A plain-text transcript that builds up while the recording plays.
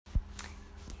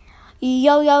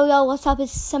Yo, yo, yo, what's up?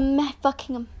 It's Samantha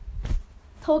Buckingham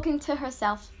talking to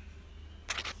herself.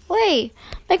 Wait,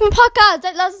 make my podcast.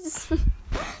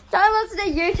 Don't listen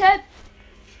to YouTube.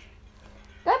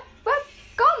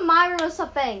 Go on my room or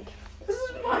something. This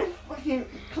is my fucking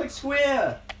click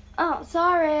square. Oh,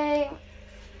 sorry.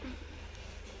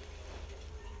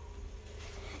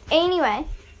 Anyway,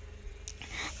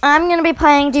 I'm going to be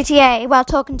playing GTA while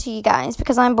talking to you guys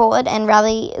because I'm bored and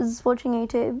Riley is watching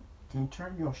YouTube. Can you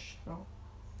turn your shit off?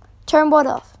 Turn what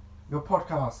off? Your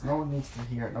podcast. No one needs to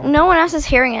hear it. No one else is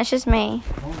hearing it. It's just me.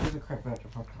 No one gives a crap about your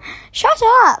podcast. Shut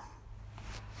up.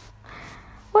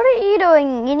 What are you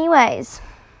doing anyways?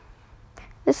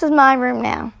 This is my room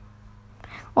now.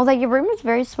 Although your room is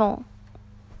very small.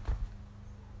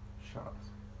 Shut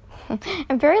up.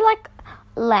 And very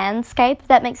landscape, if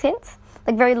that makes sense.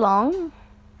 Like very long.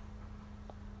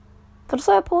 But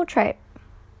also a portrait.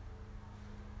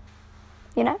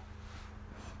 You know?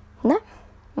 No?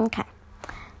 Okay.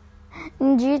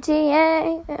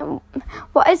 GTA.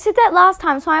 Well, I said that last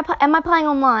time, so am I playing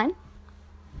online?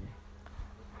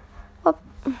 Well,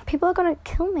 people are going to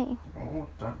kill me. Oh,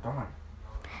 don't die.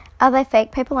 Are they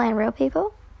fake people and real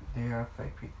people? They are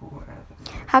fake people and...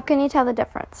 How can you tell the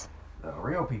difference? The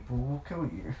real people will kill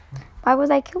you. Why would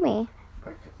they kill me?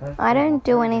 I don't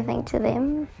do anything to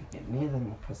them. If you get near them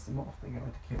or piss them off, they're going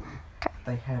to kill you. Okay. If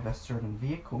they have a certain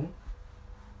vehicle,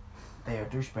 they are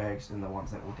douchebags and the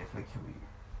ones that will definitely kill you.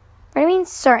 What do you mean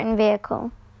certain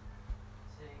vehicle?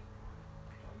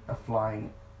 A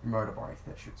flying motorbike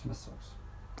that shoots missiles.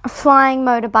 A flying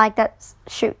motorbike that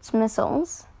shoots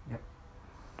missiles? Yep.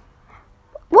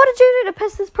 What did you do to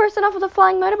piss this person off with a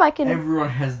flying motorbike? Everyone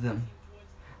has them.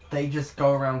 They just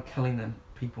go around killing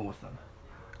people with them.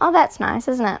 Oh, that's nice,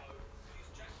 isn't it?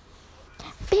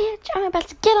 Bitch, I'm about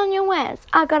to get on your ass.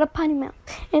 I got a potty mouth.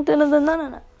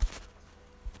 No.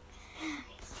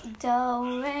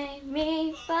 Do, re,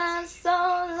 mi, fa,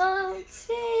 sol, la,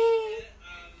 ti.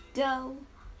 Do,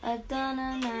 a, da,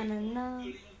 na, na, na, na.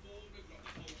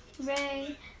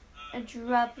 Re, a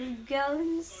drop of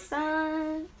golden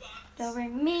sun. Do, re,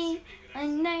 mi, a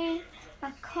name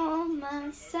I call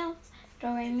myself.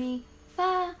 Do, re, mi,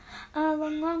 fa, a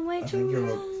long, long way I to think run.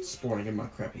 you're spawning in my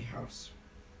crappy house.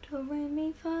 Do, re,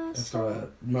 mi, fa, It's got a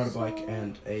motorbike sol.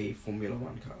 and a Formula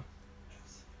 1 car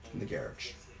in the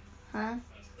garage. Huh?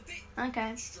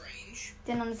 Okay.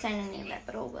 Didn't understand any of that,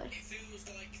 but all good.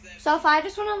 So if I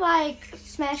just want to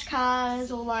smash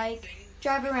cars or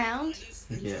drive around,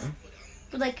 Yeah.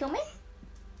 would they kill me?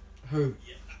 Who?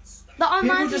 The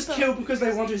online People just kill because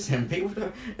they want to, Sam. People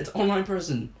don't. It's online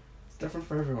person. It's different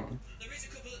for everyone.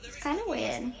 It's kind of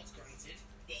weird.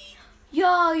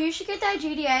 Yo, you should get that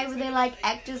GTA where they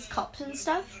act as cops and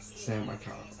stuff. Sam, my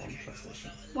car on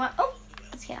PlayStation. What? Oh,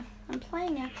 it's here. I'm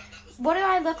playing now. What do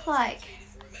I look like?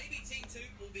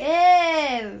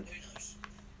 Ew.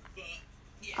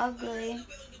 Ugly.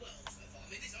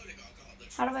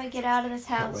 How do I get out of this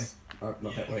That way. house? Oh,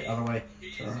 not that way. Other way.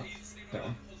 Turn around. That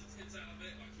one.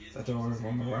 That door is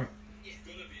on the right.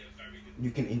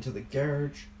 You can enter the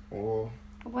garage or...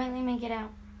 It won't let me get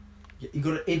out. You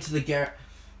gotta enter the garage.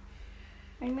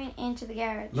 What do you mean enter the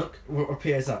garage? Look what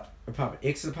appears up. Apartment.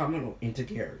 Exit apartment or enter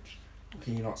garage.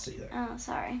 Can you not see that? Oh,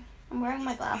 sorry. I'm wearing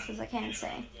my glasses. I can't see.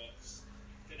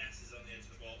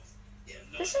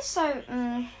 This is so...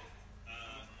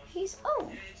 He's... Oh.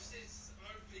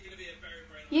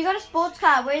 You got a sports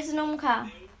car. Where's the normal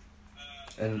car?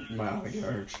 And my other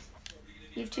garage.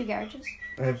 You have two garages?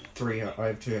 I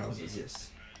have two houses, yes.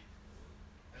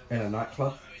 And a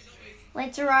nightclub.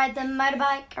 Let's ride the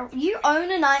motorbike. You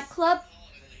own a nightclub?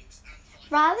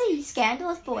 Rather, you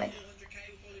scandalous boy.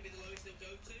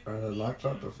 A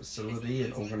nightclub, a facility,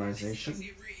 an organization.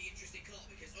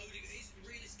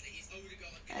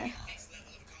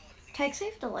 Take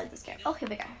safe to load this game. Oh, here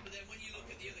we go.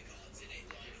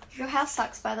 Your house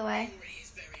sucks, by the way.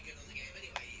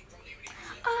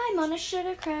 I'm on a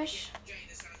sugar crush.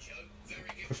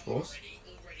 Push balls.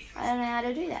 I don't know how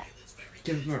to do that.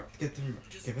 Give it more. Give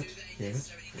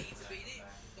it.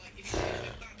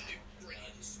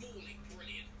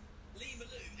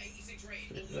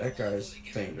 That guy's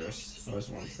dangerous. Those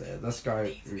ones there. This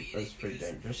guy is pretty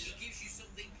dangerous.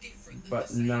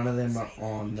 But none of them are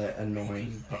on that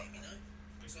annoying part.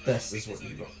 This is what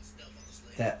you got.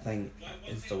 That thing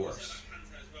is the worst.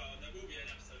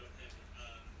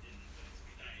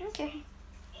 Okay.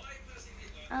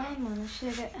 I'm on a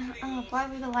sugar... Oh, why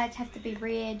would the lights have to be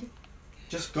red?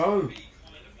 Just go.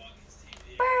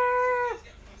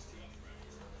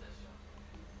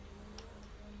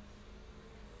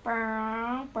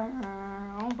 Bow,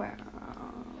 bow, bow.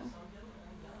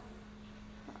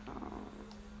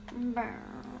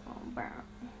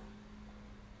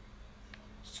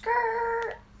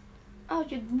 Skirt. Oh,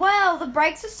 dude. Wow, the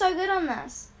brakes are so good on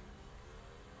this.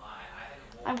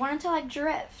 I wanted to like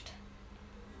drift.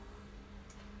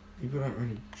 People don't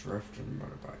really drift on a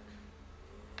motorbike.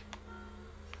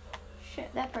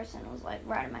 Shit, that person was like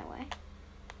right in my way.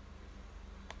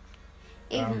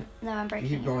 Even though I'm breaking.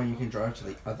 You keep going, you can drive to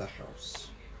the other house.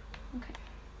 Okay.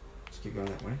 Just keep going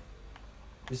that way.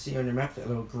 You see on your map that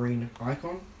little green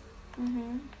icon?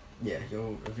 Mm-hmm. Yeah, if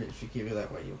you keep it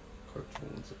that way, you'll go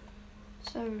towards it.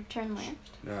 So turn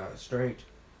left. Straight.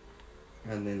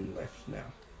 And then left now.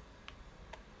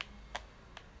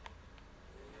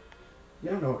 You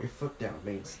don't know what your foot down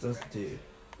means, does it, do you?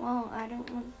 Well, I don't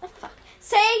want... Oh, fuck.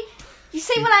 See? You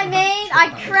see what I mean? I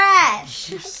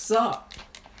crash. You suck.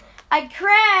 I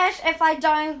crash if I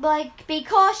don't, like, be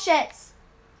cautious.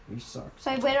 You suck.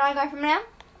 So where do I go from now?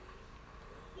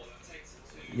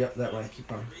 Yep, that way. Keep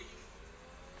going.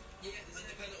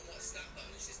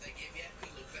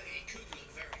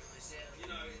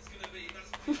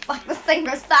 Fuck, this thing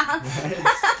goes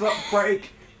fast. Stop,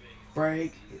 brake.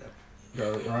 Brake.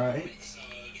 Go right.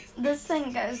 This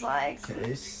thing goes like...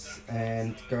 Okay,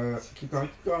 and go. Keep going,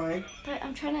 keep going. But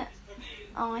I'm trying to...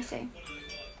 Oh, I see.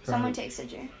 Go. Someone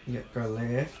texted you. Yeah, go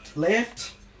left.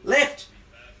 Left! Left!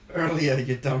 Earlier,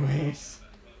 you dumbass.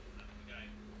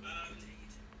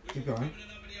 Keep going.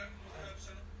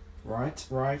 Right,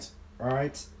 right,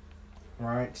 right,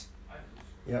 right.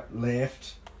 Yep,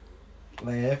 left,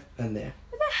 left, and there.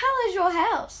 Where the hell is your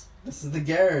house? This is the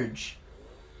garage.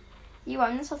 You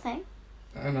own this whole thing?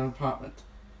 An apartment.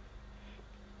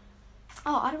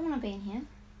 Oh, I don't want to be in here.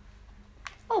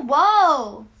 Oh,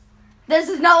 whoa! This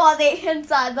is not what the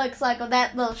inside looks like of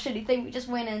that little shitty thing we just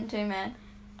went into, man.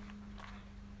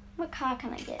 What car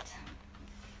can I get?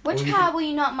 Which car will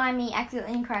you not mind me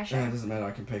accidentally crashing? No, it doesn't matter.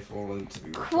 I can pay for all of them to be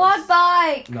replaced. Quad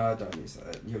bike! No, don't use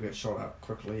that. You'll get shot out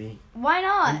quickly. Why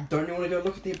not? And don't you want to go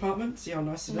look at the apartment? See how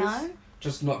nice it is? No.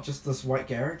 Not just this white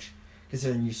garage? Because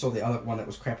then you saw the other one that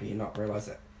was crappy and not realise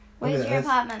that. Where's your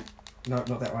apartment? No,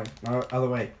 not that way. No, other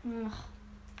way. Ugh.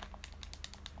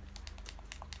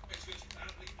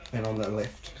 And on the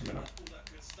left, coming up.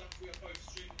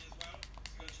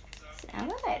 It's an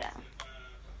elevator.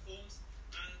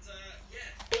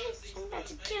 Bitch, I'm about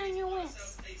to get on your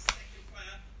ass.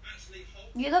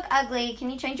 You look ugly. Can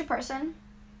you change your person?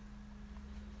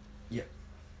 Yep.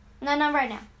 No, not right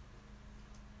now.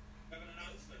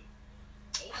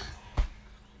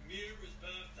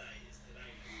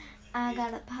 I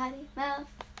got a potty mouth.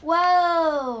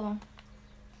 Whoa!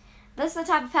 This is the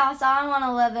type of house I want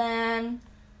to live in.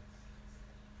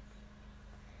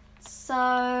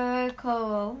 So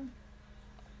cool.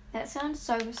 That sounds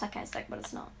so sarcastic, but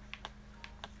it's not.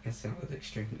 It sounded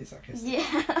extremely sarcastic.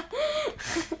 Yeah.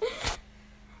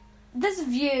 This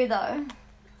view, though.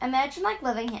 Imagine, like,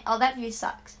 living here. Oh, that view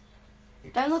sucks.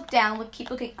 Don't look down. Keep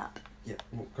looking up. Yeah,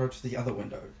 we'll go to the other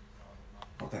window.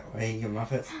 Not that way, you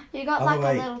muppet. You got, Other like,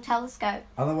 way. a little telescope.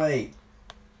 Other way.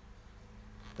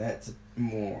 That's a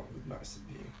more nicer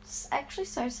view. It's actually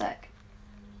so sick.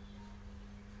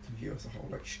 The view of the whole,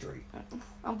 like, street.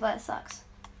 Oh, but it sucks.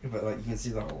 But, like, you can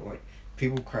see the whole, like,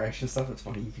 people crash and stuff. It's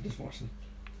funny. You can just watch them.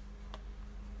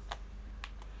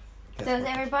 Does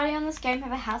everybody on this game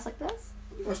have a house like this?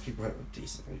 Most people have a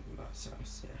decently nice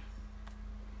house, yeah.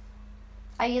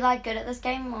 Are you, like, good at this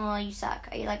game, or you suck?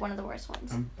 Are you, like, one of the worst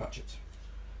ones? Budget.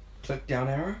 Click down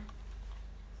arrow.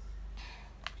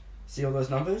 See all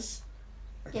those numbers?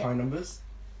 Like Yeah. high numbers?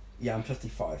 Yeah, I'm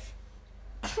 55.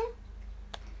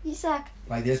 You suck.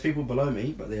 Like, there's people below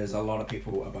me, but there's a lot of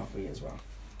people above me as well.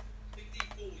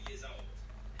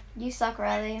 You suck,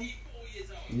 Riley.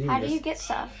 You How do you get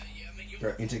stuff?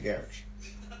 Go into garage.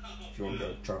 If you want to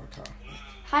go drive a car.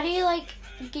 How do you, like,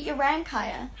 get your rank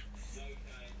higher?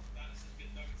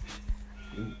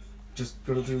 You just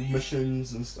gotta do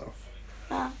missions and stuff.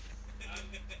 Oh.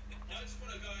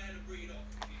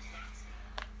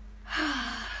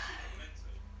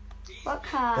 What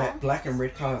car? That black and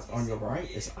red car on your right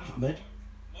is armored.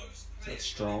 So it's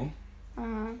strong.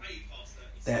 Uh-huh.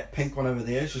 That pink one over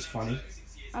there is just funny.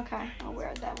 Okay, I'll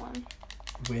wear that one.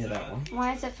 Wear that one.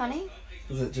 Why is it funny?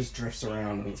 Because it just drifts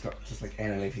around and it's got just like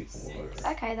anime people all over it.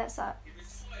 Okay, that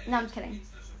sucks. No, I'm just kidding.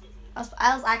 I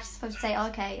was actually supposed to say,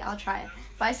 okay, I'll try it.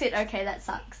 But I said, okay, that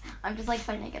sucks. I'm just, like,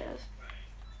 so negative.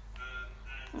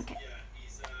 Okay.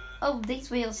 Oh,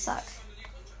 these wheels suck.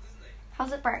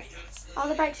 How's it brake? Oh,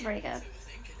 the brakes are pretty good.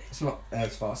 It's not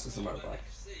as fast as a motorbike.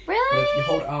 Really? But if you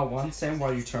hold R1, Sam,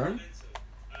 while you turn,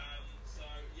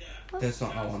 What? that's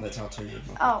not R1, that's R2.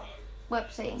 Oh,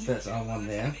 whoopsie. That's R1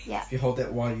 there. Yeah. If you hold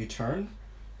that while you turn,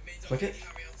 click it.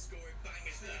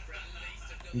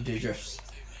 You do drifts.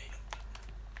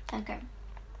 Okay.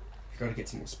 You gotta get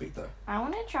some more speed though. I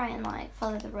want to try and like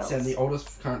follow the rules. Sam, the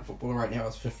oldest current footballer right now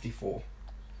is 54.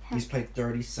 He's played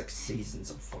 36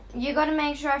 seasons of football. You gotta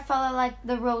make sure I follow like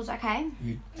the rules, okay?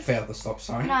 You failed the stop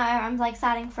sign. No, I'm like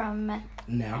starting from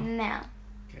Now.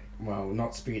 Okay. Well,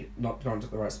 not going to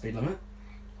the right speed limit.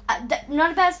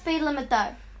 Not about speed limit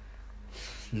though.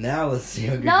 Now let's see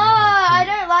how good No, I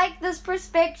don't like this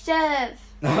perspective.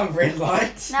 Red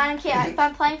lights. No, I don't care. If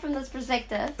I'm playing from this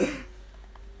perspective.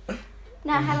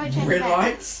 Now, how do I change Red it back?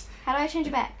 lights. How do I change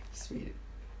it back? Speed.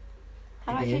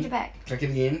 How do I change it back? Click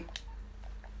it again.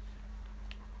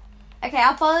 Okay,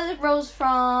 I'll follow the rules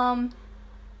from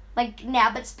like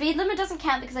now, but speed limit doesn't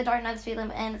count because I don't know the speed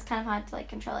limit and it's kind of hard to like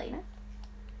control it, you know?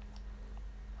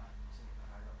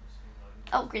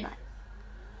 Oh, green light.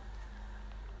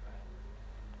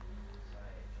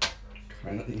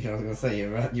 I was gonna say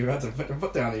you're about to put your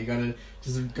foot down. You're gonna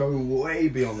just go way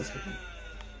beyond this.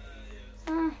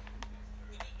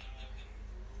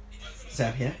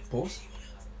 Sam, here, pause.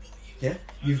 Yeah,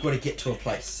 you've got to get to a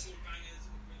place.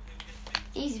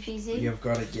 Easy peasy. You've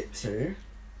got to get to.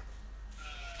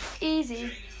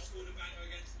 Easy.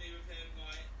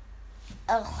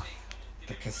 Ugh.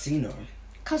 The casino.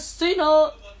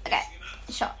 Casino. Okay,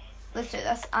 sure. Let's do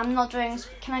this. I'm not doing.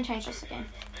 Can I change this again?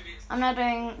 I'm not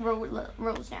doing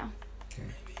rules now. Okay,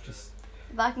 just.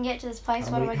 If I can get to this place,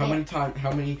 what do I get?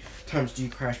 How many times do you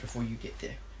crash before you get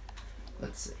there?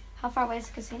 Let's see. How far away is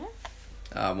the casino?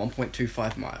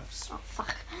 1.25 miles. Oh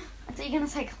fuck! I thought you were gonna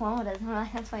say kilometers. I'm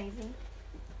like, that's way easy.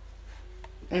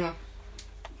 Hang on.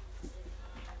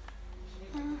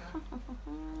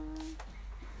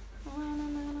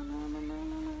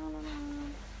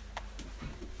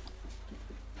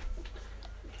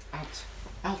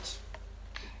 Out.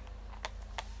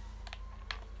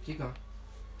 Keep going.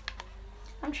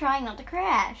 I'm trying not to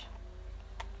crash.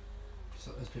 Just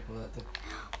like those people that the.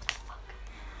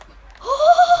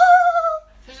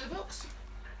 Those are the books.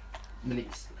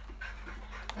 Monique's.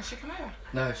 Oh, she come over?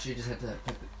 No, she just had to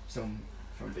pick some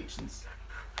from Vixens.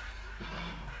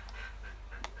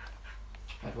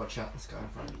 I'd watch out. This guy in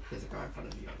front of you. There's a guy in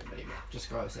front of you on the mini map. Just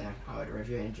go, Sam. I would rev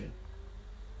your engine.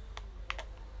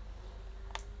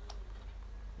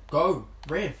 Go,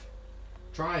 rev,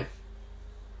 drive.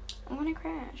 I'm gonna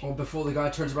crash. Or before the guy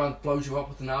turns around and blows you up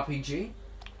with an RPG.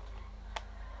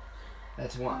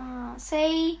 That's one.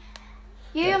 See,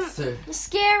 you're That's two.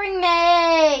 scaring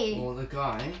me. Or the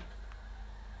guy.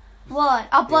 What?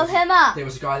 I'll blow him up. There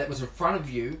was a guy that was in front of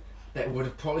you that would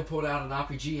have probably pulled out an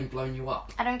RPG and blown you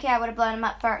up. I don't care. I would have blown him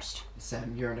up first.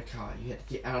 Sam, you're in a car. You had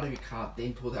to get out of your car,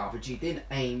 then pull the RPG, then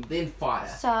aim, then fire.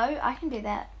 So I can do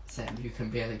that. Sam, you can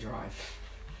barely drive.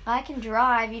 I can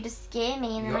drive. You just scare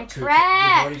me and then I You've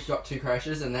crash. already got 2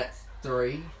 crashes, and that's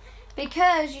 3.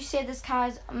 Because you said this car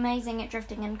is amazing at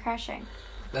drifting and crashing.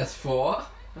 That's 4.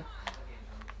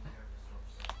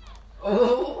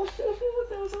 Oh,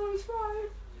 that was almost 5.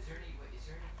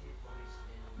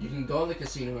 You can go in the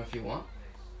casino if you want.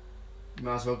 You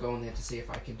might as well go in there to see if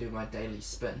I can do my daily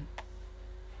spin.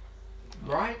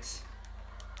 Right?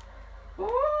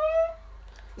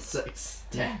 6.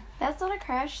 Damn. That's not a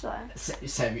crash though.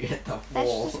 Sam, you hit the That's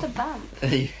wall. just a bump.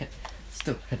 You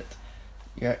still hit it.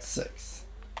 You're at 6.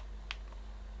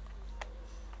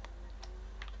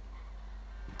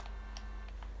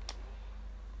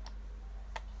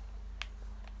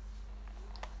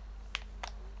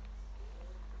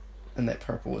 And that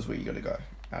purple is where you got to go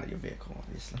out of your vehicle,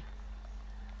 obviously.